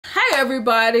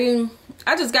everybody,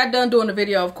 I just got done doing the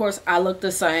video. Of course I look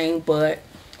the same, but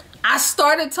I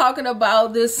started talking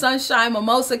about this Sunshine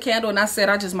Mimosa candle and I said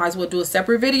I just might as well do a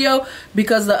separate video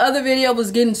because the other video was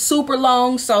getting super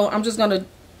long, so I'm just gonna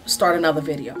start another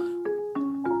video.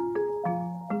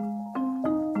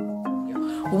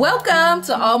 Welcome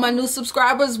to all my new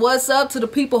subscribers. What's up to the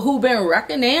people who've been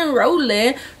rocking and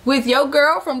rolling with your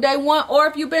girl from day one, or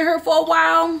if you've been here for a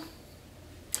while,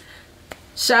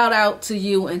 shout out to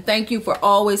you and thank you for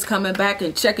always coming back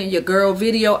and checking your girl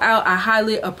video out. I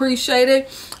highly appreciate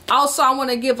it. Also, I want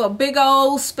to give a big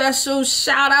old special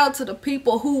shout out to the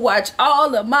people who watch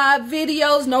all of my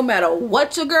videos, no matter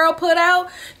what your girl put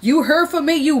out. You heard from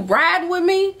me, you ride with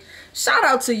me. Shout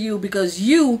out to you because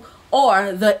you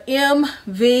are the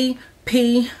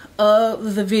MVP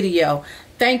of the video.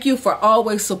 Thank you for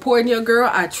always supporting your girl.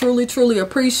 I truly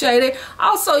appreciate it.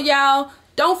 Also, y'all,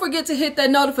 don't forget to hit that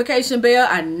notification bell.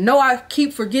 I know I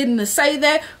keep forgetting to say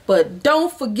that, but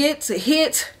don't forget to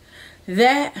hit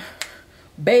that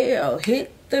bell.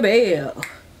 Hit the bell.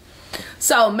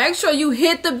 So make sure you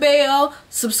hit the bell,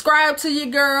 subscribe to your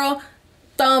girl,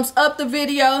 thumbs up the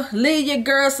video, leave your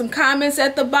girl some comments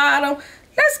at the bottom.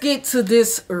 Let's get to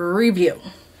this review.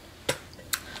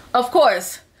 Of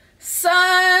course,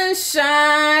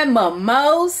 Sunshine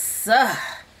Mimosa.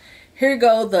 Here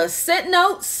go the scent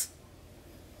notes.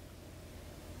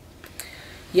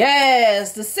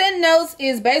 Yes, the scent notes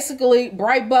is basically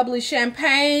bright bubbly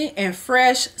champagne and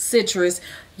fresh citrus.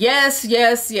 Yes,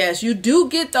 you do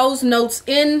get those notes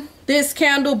in this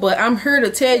candle, but I'm here to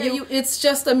tell you it's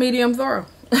just a medium throw.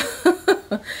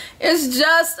 It's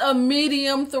just a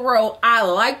medium throw. I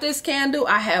like this candle.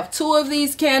 I have 2 of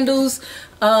these candles.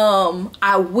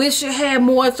 I wish it had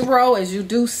more throw. As you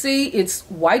do see, it's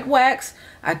white wax.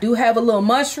 I do have a little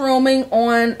mushrooming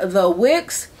on the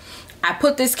wicks. I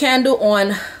put this candle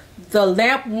on the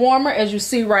lamp warmer, as you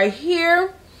see right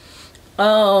here.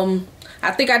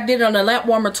 I think I did it on the lamp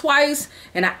warmer twice,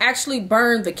 and I actually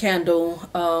burned the candle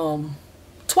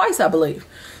twice, I believe.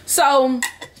 So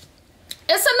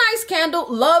it's a nice candle.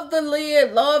 Love the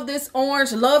lid, love this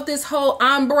orange, love this whole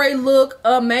ombre look.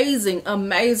 Amazing.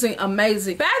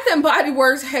 Bath & Body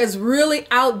Works has really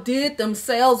outdid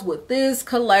themselves with this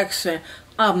collection.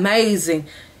 Amazing.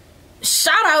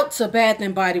 Shout out to Bath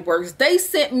 & Body Works. They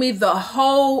sent me the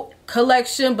whole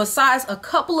collection besides a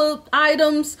couple of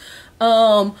items.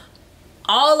 All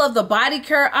of the body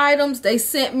care items. They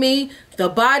sent me the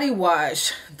body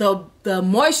wash, the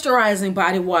moisturizing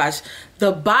body wash,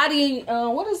 the body,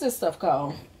 what is this stuff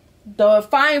called? The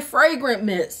fine fragrance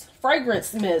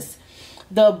mist,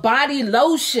 the body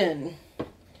lotion,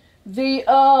 the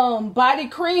body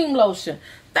cream lotion.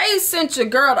 They sent your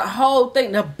girl the whole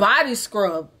thing. The body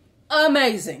scrub.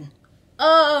 Amazing,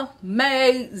 y'all.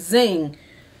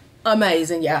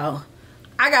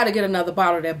 I gotta get another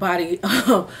bottle of that body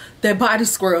that body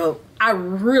scrub. I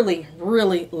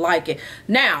really like it.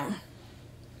 Now,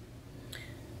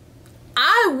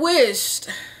 I wished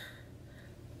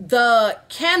the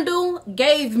candle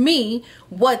gave me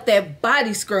what that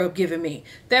body scrub giving me.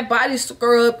 That body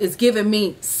scrub is giving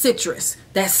me citrus.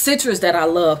 That citrus that I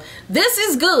love. This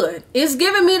is good. It's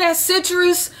giving me that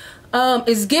citrus.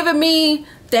 It's giving me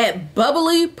that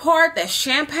bubbly part, that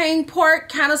champagne part,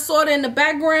 kind of sort of in the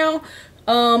background.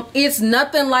 It's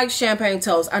nothing like Champagne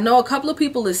Toast. I know a couple of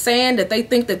people is saying that they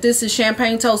think that this is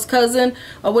Champagne Toast cousin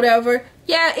or whatever.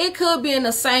 Yeah, it could be in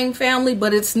the same family,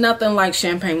 but it's nothing like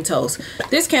Champagne Toast.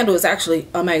 This candle is actually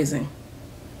amazing.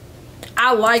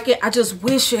 I like it. I just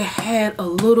wish it had a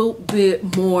little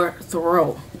bit more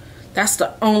throw. That's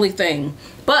the only thing.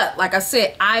 But like I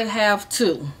said, I have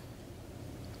 2.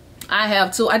 I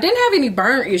didn't have any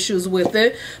burn issues with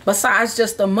it besides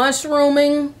just the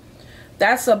mushrooming.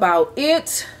 That's about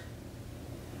it.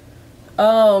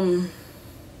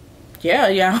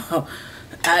 Yeah.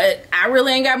 I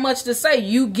really ain't got much to say.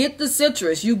 You get the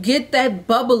citrus. You get that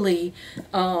bubbly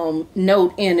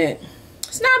note in it.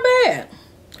 It's not bad.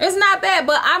 It's not bad,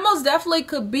 but I most definitely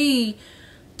could be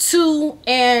 2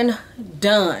 and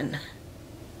done.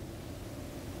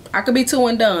 I could be 2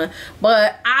 and done.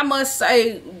 But I must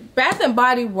say, Bath &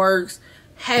 Body Works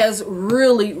has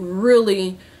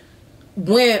really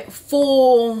went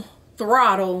full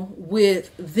throttle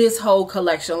with this whole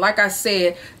collection. Like I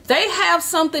said, they have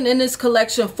something in this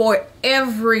collection for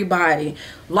everybody.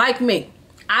 Like me,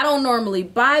 I don't normally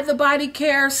buy the body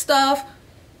care stuff.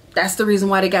 That's the reason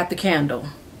why they got the candle.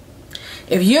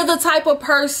 If you're the type of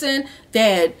person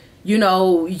that, you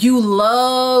know, you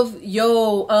love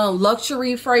your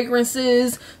luxury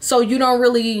fragrances, so you don't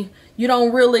really, you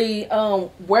don't really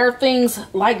wear things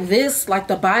like this, like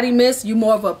the body mist, you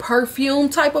more of a perfume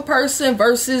type of person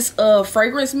versus a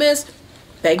fragrance mist,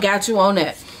 they got you on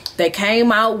that. They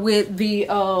came out with the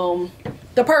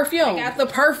perfume. They got the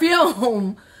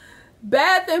perfume.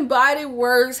 Bath and Body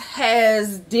Works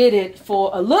has did it for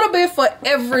a little bit for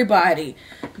everybody.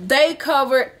 They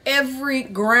covered every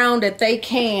ground that they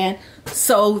can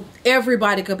so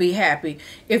everybody could be happy.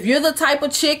 If you're the type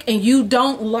of chick and you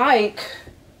don't like,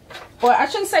 or I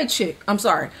shouldn't say chick, I'm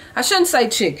sorry, I shouldn't say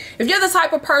chick. If you're the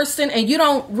type of person and you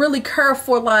don't really care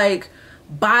for like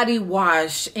body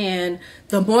wash and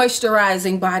the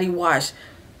moisturizing body wash,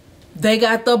 they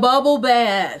got the bubble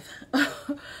bath.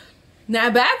 Now,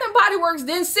 Bath and Body Works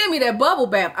didn't send me that bubble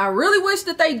bath. I really wish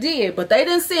that they did, but they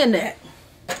didn't send that.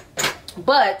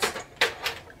 But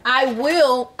I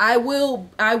will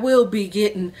be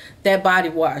getting that body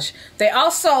wash. They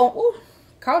also, ooh,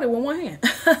 caught it with one hand.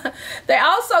 They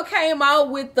also came out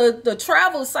with the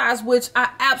travel size, which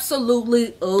I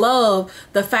absolutely love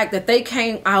the fact that they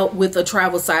came out with a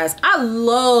travel size. I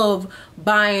love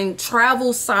buying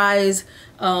travel size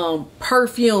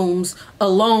perfumes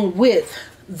along with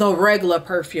the regular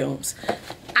perfumes.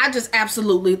 I just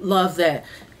absolutely love that.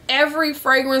 Every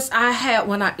fragrance I have,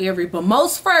 well, not every, but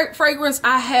most fragrance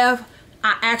I have,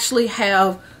 I actually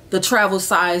have the travel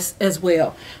size as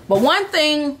well. But one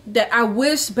thing that I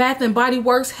wish Bath and Body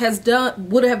Works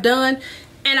would have done,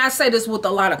 and I say this with a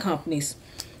lot of companies,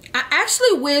 I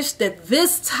actually wish that the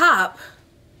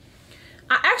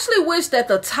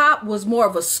top was more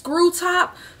of a screw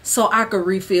top so I could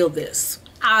refill this.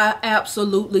 I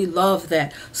absolutely love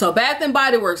that. So Bath and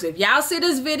Body Works, if y'all see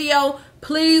this video,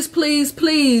 please, please,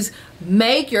 please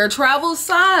make your travel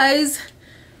size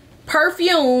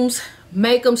perfumes,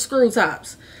 make them screw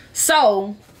tops.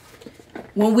 So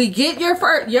when we get your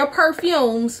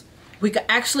perfumes, we can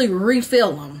actually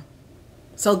refill them.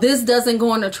 So this doesn't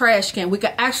go in the trash can. We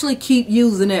can actually keep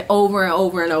using it over and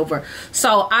over and over.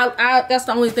 So that's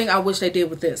the only thing I wish they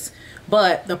did with this.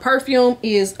 But the perfume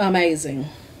is amazing.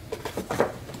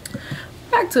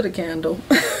 Back to the candle.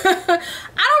 I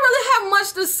don't really have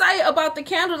much to say about the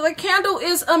candle. The candle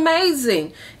is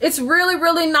amazing. It's really,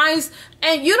 really nice.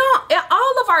 And you don't,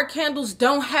 all of our candles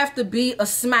don't have to be a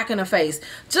smack in the face.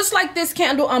 Just like this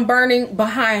candle I'm burning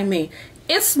behind me.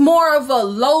 It's more of a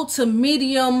low to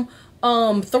medium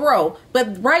throw.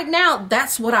 But right now,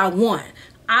 that's what I want.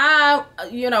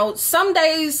 You know, some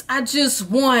days I just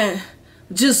want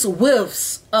just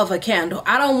whiffs of a candle.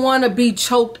 I don't want to be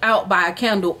choked out by a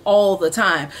candle all the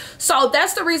time. So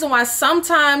that's the reason why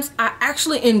sometimes I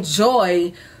actually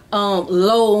enjoy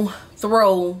low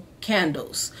throw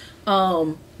candles.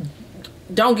 Don't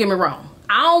get me wrong,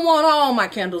 I don't want all my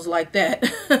candles like that.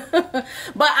 But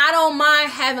I don't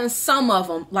mind having some of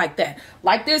them like that.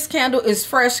 Like this candle is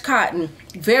fresh cotton,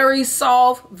 very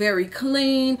soft, very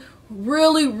clean,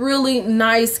 really, really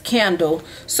nice candle.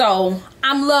 So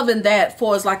I'm loving that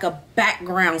for as like a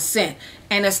background scent,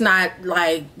 and it's not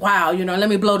like, wow, you know, let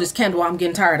me blow this candle, I'm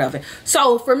getting tired of it.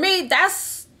 So for me,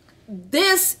 this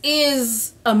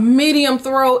is a medium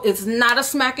throw. It's not a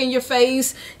smack in your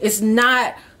face. It's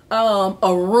not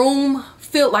a room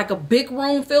fill, like a big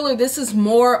room filler. This is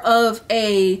more of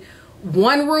a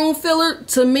one room filler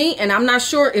to me, and I'm not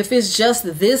sure if it's just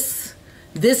this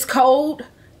cold.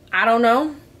 I don't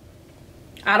know.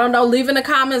 Leave in the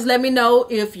comments, let me know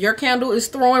if your candle is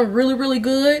throwing really, really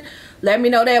good. Let me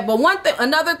know that. But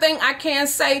another thing I can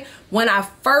say, when I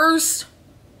first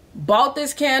bought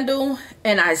this candle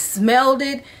and I smelled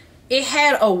it, it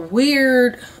had a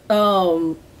weird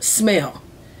smell.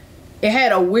 It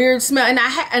had a weird smell, and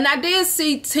I did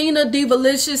see Tina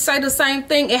Divalicious say the same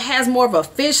thing. It has more of a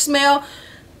fish smell.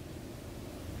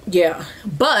 Yeah,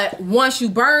 but once you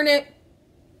burn it,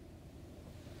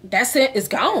 that's it, it's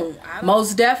gone.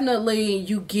 Most definitely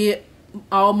you get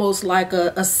almost like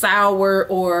a sour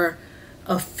or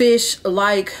a fish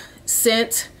like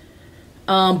scent,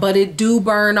 but it do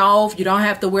burn off. You don't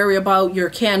have to worry about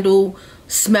your candle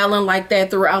smelling like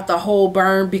that throughout the whole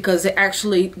burn, because it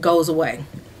actually goes away.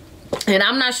 And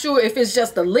I'm not sure if it's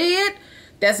just the lid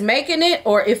that's making it,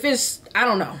 or if it's, I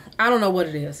don't know what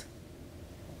it is.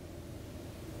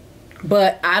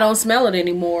 But I don't smell it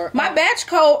anymore. My batch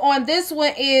code on this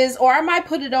one is, or I might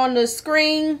put it on the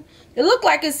screen, it looked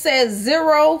like it says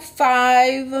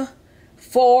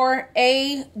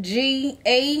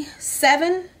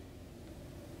 054AGA7.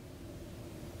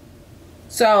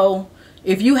 So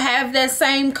if you have that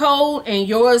same code and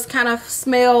yours kind of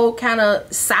smell kind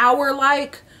of sour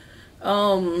like,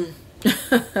 I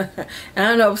don't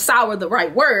know if sour the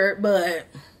right word, but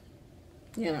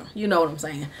you know what I'm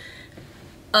saying.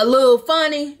 a little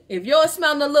funny, if yours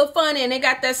smelling a little funny and they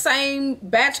got that same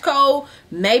batch code,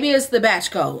 maybe it's the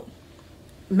batch code.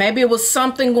 Maybe it was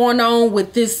something going on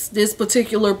with this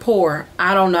particular pour.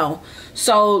 I don't know.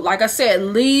 So like I said,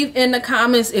 leave in the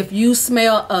comments if you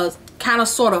smell a kind of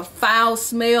sort of foul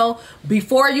smell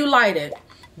before you light it.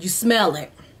 You smell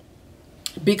it.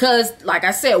 Because like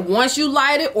I said, once you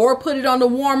light it or put it on the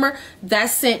warmer, that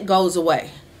scent goes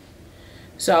away.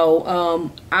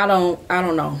 So I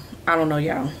don't know,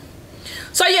 y'all.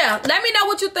 So yeah, let me know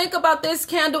what you think about this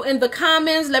candle in the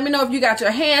comments. Let me know if you got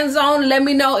your hands on. Let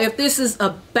me know if this is a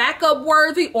backup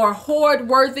worthy or hoard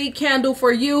worthy candle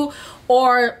for you,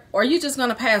 or you just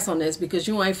gonna pass on this because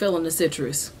you ain't feeling the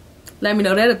citrus. Let me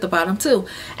know that at the bottom too. And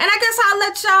I guess I'll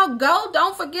let y'all go.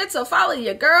 Don't forget to follow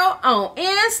your girl on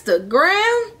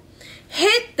Instagram.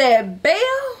 Hit that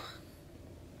bell.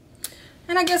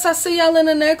 And I guess I'll see y'all in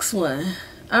the next one.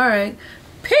 All right.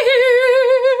 Peace.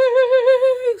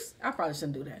 I probably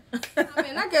shouldn't do that.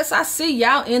 I guess I see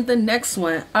y'all in the next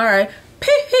one. All right.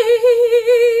 Peace.